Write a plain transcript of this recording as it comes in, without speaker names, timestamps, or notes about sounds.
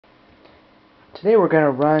Today we're going to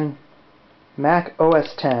run Mac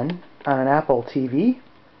OS X on an Apple TV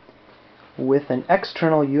with an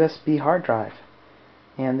external USB hard drive.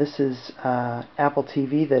 And this is Apple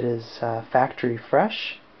TV that is factory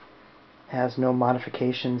fresh, has no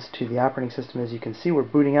modifications to the operating system. As you can see, we're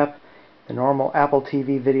booting up the normal Apple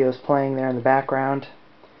TV videos playing there in the background.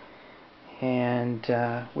 And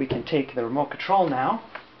we can take the remote control now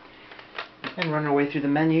and run our way through the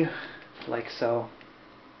menu like so.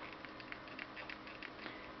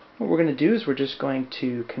 What we're going to do is we're just going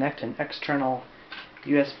to connect an external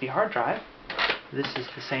USB hard drive. This is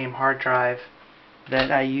the same hard drive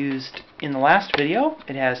that I used in the last video.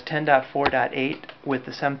 It has 10.4.8 with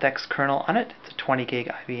the 7th kernel on it. It's a 20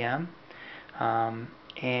 gig IBM.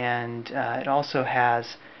 It also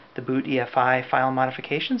has the boot EFI file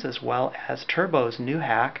modifications as well as Turbo's new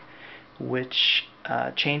hack, which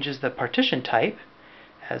changes the partition type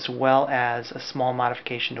as well as a small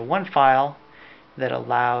modification to one file that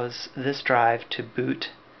allows this drive to boot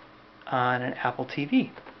on an Apple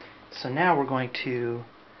TV. So now we're going to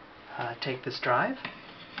take this drive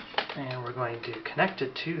and we're going to connect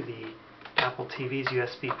it to the Apple TV's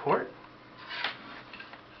USB port.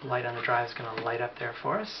 The light on the drive is going to light up there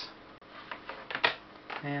for us.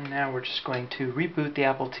 And now we're just going to reboot the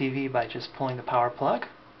Apple TV by just pulling the power plug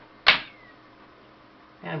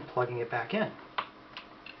and plugging it back in.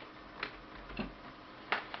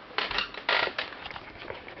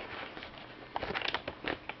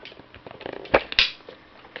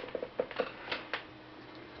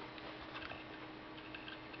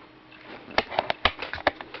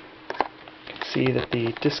 See that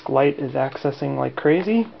the disk light is accessing like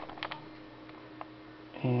crazy,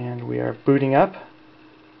 and we are booting up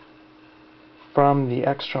from the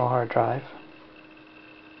external hard drive.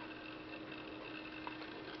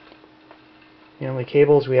 The only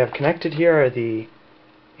cables we have connected here are the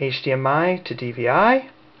HDMI to DVI,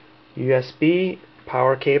 USB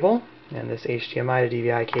power cable, and this HDMI to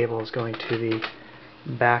DVI cable is going to the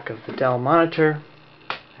back of the Dell monitor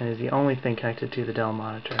and is the only thing connected to the Dell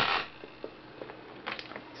monitor.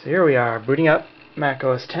 So here we are, booting up Mac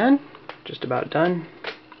OS X, just about done.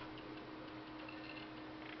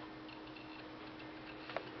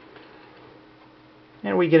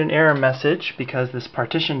 And we get an error message because this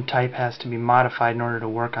partition type has to be modified in order to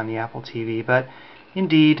work on the Apple TV. But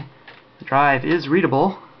indeed, the drive is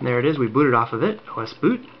readable. There it is, we booted off of it, OS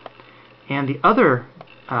boot. And the other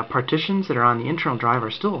partitions that are on the internal drive are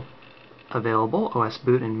still available, OS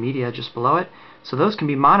boot and media just below it. So those can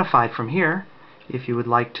be modified from here if you would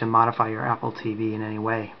like to modify your Apple TV in any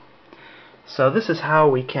way. So this is how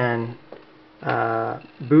we can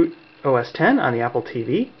boot OS X on the Apple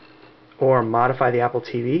TV or modify the Apple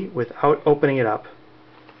TV without opening it up.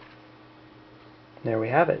 There we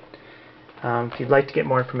have it. If you'd like to get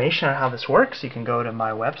more information on how this works, you can go to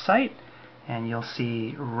my website and you'll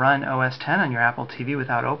see Run OS X on your Apple TV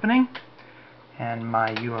without opening, and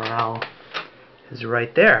my URL is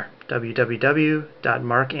right there,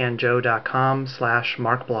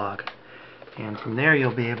 www.markandjoe.com/markblog. And from there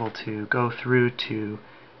you'll be able to go through to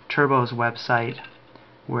Turbo's website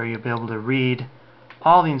where you'll be able to read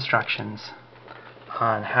all the instructions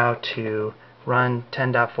on how to run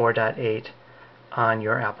 10.4.8 on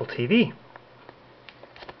your Apple TV.